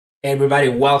Hey everybody,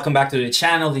 welcome back to the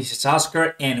channel. This is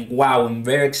Oscar, and wow, I'm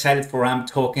very excited for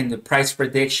AMPToken, the price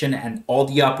prediction, and all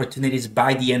the opportunities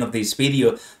by the end of this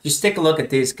video. Just take a look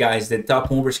at this, guys. The top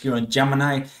movers here on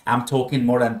Gemini. AMPToken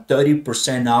more than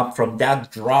 30% up from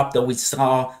that drop that we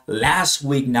saw last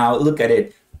week. Now look at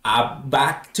it.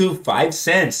 Back to 5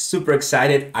 cents. Super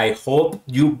excited. I hope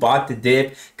you bought the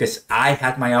dip because I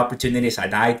had my opportunities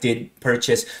and I did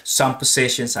purchase some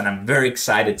positions and I'm very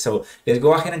excited. So let's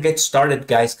go ahead and get started,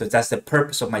 guys, because that's the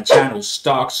purpose of my channel: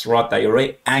 stocks, Roth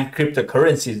IRA, and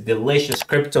cryptocurrencies, delicious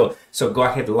crypto. So go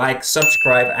ahead, like,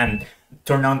 subscribe, and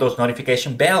turn on those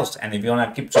notification bells. And if you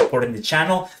want to keep supporting the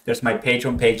channel, there's my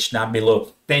Patreon page down below.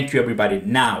 Thank you, everybody.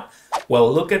 Now,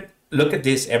 well, look at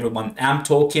this, everyone.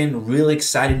 AMPToken, really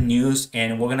exciting news,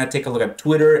 and we're gonna take a look at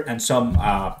Twitter and some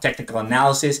technical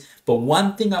analysis. But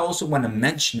one thing I also want to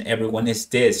mention, everyone, is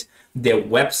this: the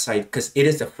website, because it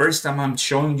is the first time I'm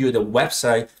showing you the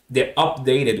website, the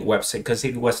updated website, because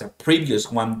it was a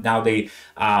previous one. Now they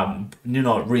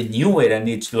renew it, and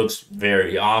it looks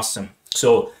very awesome.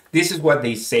 So this is what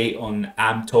they say on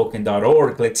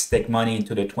amptoken.org. Let's take money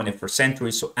into the 21st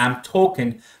century. So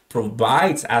AMPToken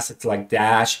provides assets like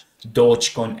Dash,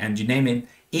 DOGECOIN, and you name it,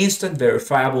 instant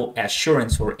verifiable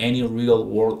assurance for any real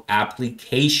world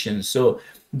application. So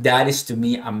that is, to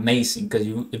me, amazing, because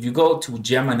if you go to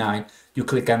Gemini, you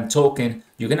click on token,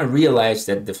 you're going to realize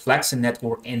that the Flexa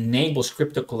Network enables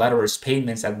crypto collateralized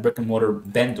payments at brick and mortar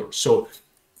vendors. So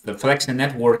the Flexa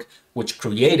Network, which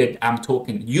created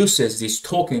AMPToken, uses this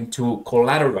token to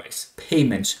collateralize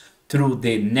payments through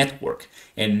the network.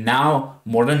 And now,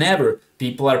 more than ever,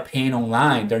 people are paying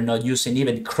online. They're not using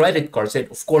even credit cards. They're,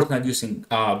 of course, not using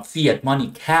fiat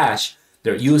money, cash.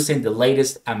 They're using the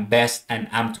latest and best, and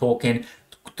AMPToken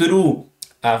through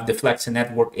the Flexa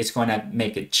Network is going to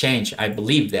make it change. I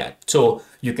believe that. So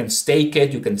you can stake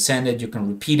it, you can send it, you can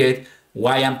repeat it.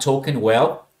 Why AMPToken?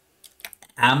 Well,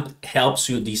 AMP helps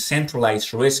you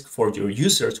decentralize risk for your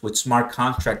users with smart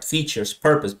contract features,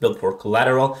 purpose built for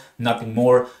collateral, nothing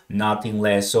more, nothing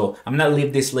less. So I'm gonna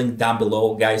leave this link down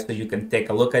below, guys, so you can take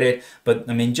a look at it. But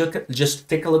I mean, just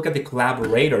take a look at the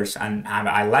collaborators, and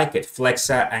I like it.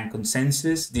 Flexa and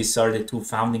Consensus, these are the two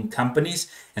founding companies.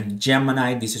 And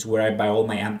Gemini, this is where I buy all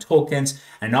my AMP tokens,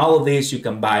 and all of these you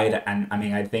can buy it. And I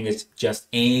mean, I think it's just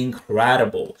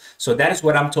incredible. So that is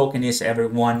what AMPToken is,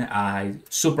 everyone. I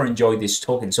super enjoy this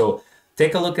token. So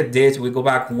take a look at this. We go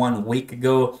back 1 week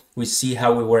ago. We see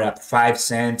how we were at 5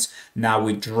 cents. Now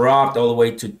we dropped all the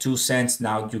way to 2 cents.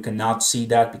 Now you cannot see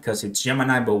that because it's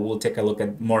Gemini, but we'll take a look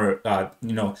at more,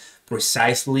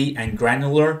 precisely and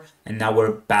granular. And now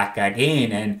we're back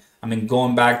again. And I mean,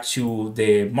 going back to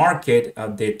the market,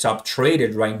 the top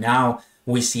traded right now,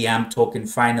 we see AMPToken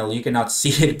finally. You cannot see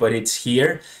it, but it's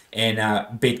here. And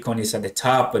Bitcoin is at the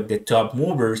top, but the top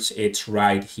movers, it's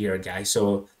right here, guys.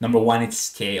 So number one, it's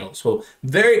scale. So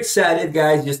very excited,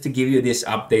 guys, just to give you these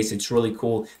updates. It's really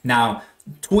cool. Now,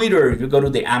 Twitter, you go to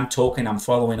the AMPToken I'm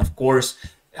following, of course.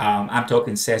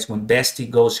 AMPToken says, when Bestie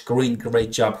goes green,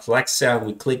 great job, Flexa.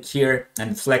 We click here,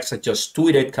 and Flexa just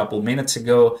tweeted a couple minutes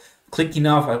ago, clicking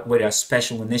off with a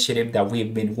special initiative that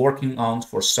we've been working on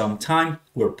for some time.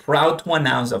 We're proud to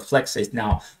announce that Flexa is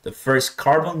now the first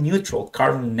carbon neutral,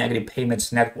 carbon negative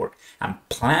payments network, and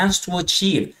plans to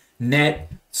achieve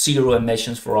net zero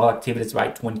emissions for all activities by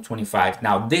 2025.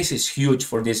 Now, this is huge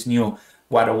for this new,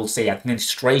 what I will say,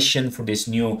 administration, for this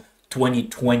new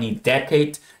 2020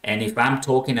 decade. And if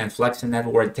AMPToken and Flexa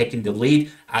Network taking the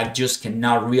lead, I just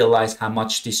cannot realize how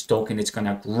much this token is going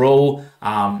to grow,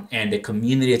 and the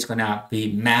community is going to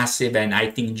be massive. And I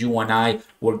think you and I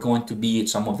were going to be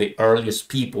some of the earliest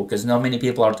people, because not many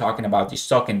people are talking about this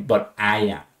token, but I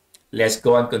am. Let's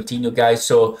go and continue, guys.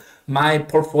 So my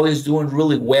portfolio is doing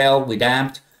really well with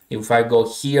AMP. If I go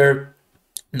here,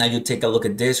 now you take a look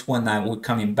at this one. Now we're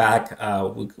coming back.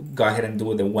 We go ahead and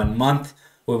do the 1 month.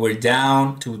 We were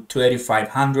down to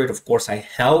 2,500. Of course, I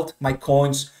held my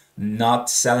coins, not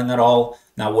selling at all.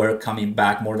 Now we're coming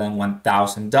back more than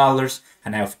 $1,000,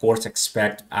 and I of course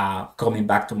expect coming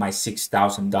back to my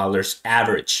 $6,000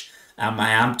 average. My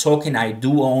AMPToken, I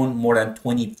do own more than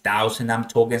 20,000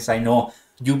 AMPTokens. I know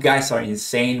you guys are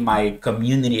insane. My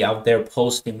community out there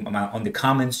posting on the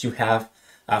comments, you have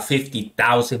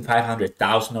 50,000,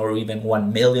 500,000, or even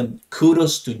 1 million.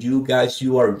 Kudos to you guys.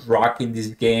 You are rocking this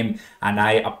game, and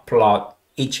I applaud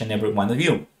each and every one of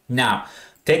you. Now,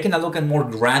 taking a look at more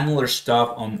granular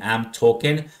stuff on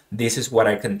AMPToken, this is what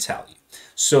I can tell you.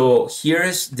 So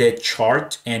here's the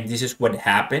chart, and this is what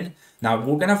happened. Now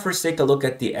we're gonna first take a look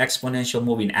at the exponential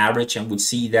moving average, and we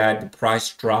see that the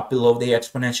price dropped below the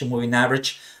exponential moving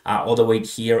average all the way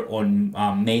here on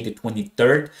May the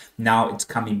 23rd. Now it's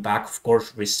coming back, of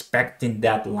course, respecting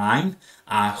that line.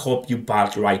 I hope you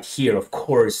bought right here, of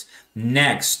course.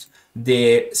 Next,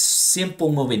 the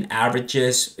simple moving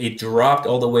averages, it dropped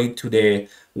all the way to the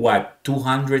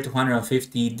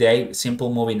 250 day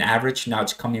simple moving average. Now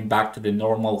it's coming back to the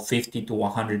normal 50 to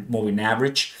 100 moving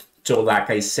average. So like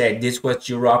I said, this was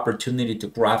your opportunity to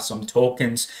grab some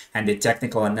tokens, and the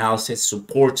technical analysis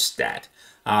supports that.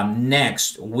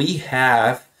 Next, we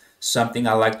have something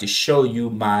I like to show you,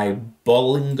 my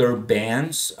Bollinger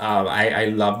Bands. I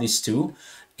love this too.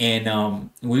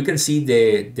 And we can see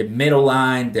the middle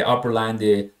line, the upper line,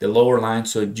 the lower line.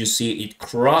 So you see it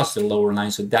crossed the lower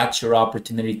line. So that's your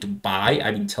opportunity to buy.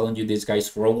 I've been telling you this, guys,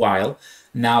 for a while.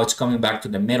 Now it's coming back to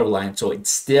the middle line. So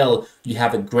it's still, you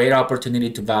have a great opportunity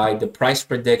to buy. The price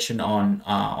prediction on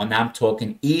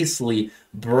AMPToken easily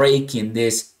breaking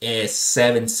this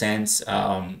 7 cents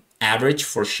average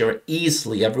for sure,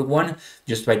 easily, everyone,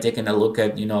 just by taking a look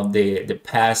at, you know, the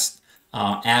past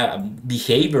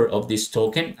behavior of this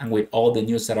token. And with all the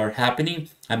news that are happening,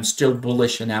 I'm still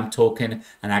bullish on AMPToken,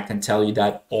 and I can tell you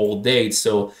that all day.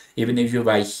 So even if you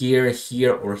buy here,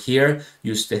 here, or here,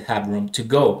 you still have room to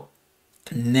go.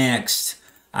 Next,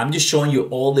 I'm just showing you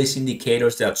all these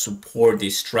indicators that support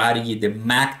this strategy. The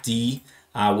MACD,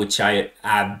 which I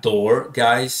adore,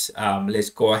 guys. Let's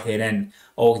go ahead and,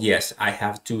 oh yes, I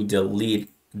have to delete,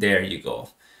 there you go.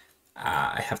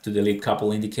 I have to delete a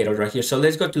couple indicators right here. So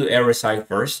let's go to the RSI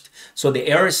first. So the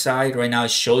RSI right now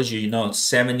shows you,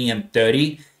 70 and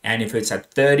 30. And if it's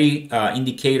at 30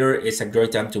 indicator, it's a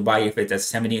great time to buy. If it's at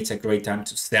 70, it's a great time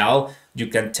to sell. You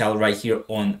can tell right here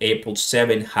on April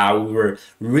 7 how we were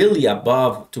really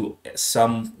above to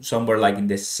somewhere like in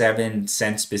the 7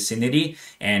 cents vicinity,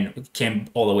 and it came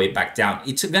all the way back down.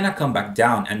 It's gonna come back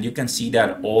down, and you can see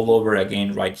that all over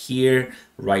again right here,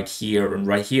 and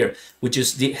right here. We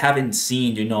just haven't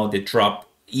seen, the drop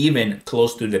even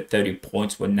close to the 30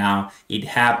 points, but now it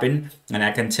happened. And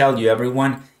I can tell you,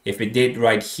 everyone, if it did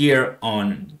right here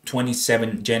on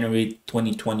 27 January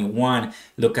 2021,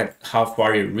 look at how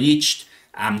far it reached.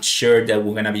 I'm sure that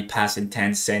we're gonna be passing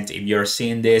 10 cents. If you're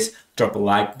seeing this, drop a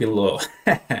like below.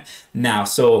 Now,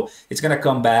 so it's gonna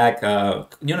come back.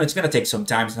 It's gonna take some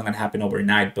time. It's not gonna happen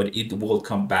overnight, but it will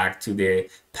come back to the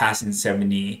passing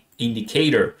 70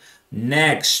 indicator.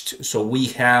 Next, so we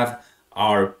have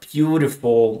our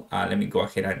beautiful, let me go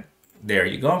ahead and, there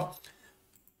you go.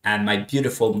 And my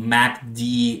beautiful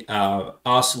MACD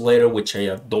oscillator, which I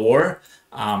adore.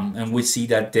 And we see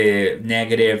that the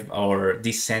negative or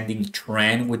descending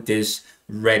trend with this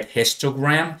red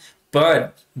histogram.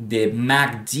 But the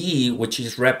MACD, which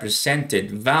is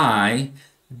represented by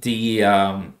the,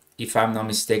 if I'm not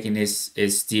mistaken, is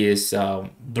this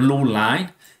blue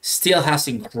line, still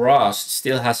hasn't crossed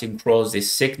the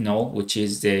signal, which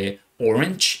is the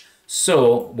orange.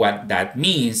 So what that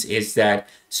means is that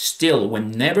still,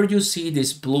 whenever you see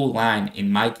this blue line,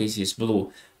 in my case is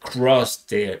blue, cross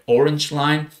the orange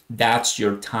line, that's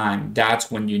your time.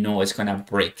 That's when you know it's gonna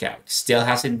break out. Still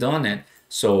hasn't done it,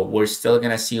 so we're still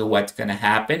gonna see what's gonna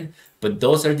happen. But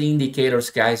those are the indicators,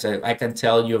 guys. I can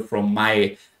tell you from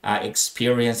my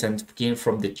experience and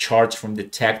from the charts, from the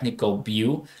technical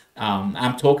view.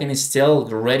 AMPToken is still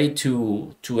ready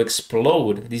to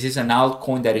explode. This is an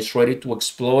altcoin that is ready to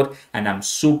explode, and I'm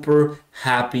super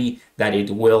happy that it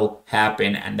will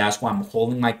happen. And that's why I'm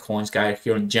holding my coins, guys,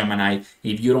 here on Gemini.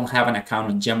 If you don't have an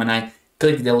account on Gemini,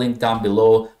 click the link down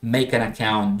below, make an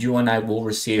account. You and I will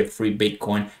receive free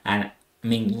Bitcoin, and I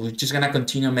mean, we're just gonna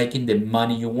continue making the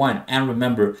money you want. And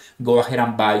remember, go ahead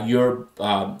and buy your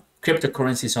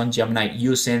cryptocurrencies on Gemini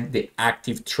using the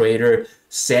active trader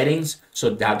settings, so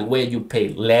that way you pay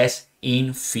less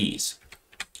in fees.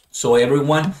 So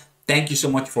everyone, thank you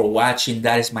so much for watching.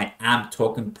 That is my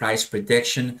AMPToken price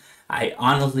prediction. I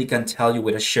honestly can tell you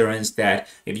with assurance that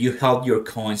if you held your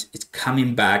coins, it's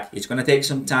coming back. It's gonna take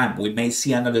some time. We may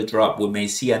see another drop. We may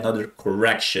see another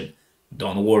correction.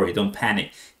 Don't worry, don't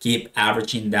panic. Keep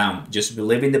averaging down. Just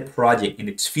believe in the project, in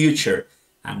its future,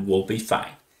 and we'll be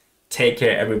fine. Take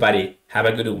care, everybody. Have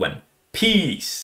a good one. Peace.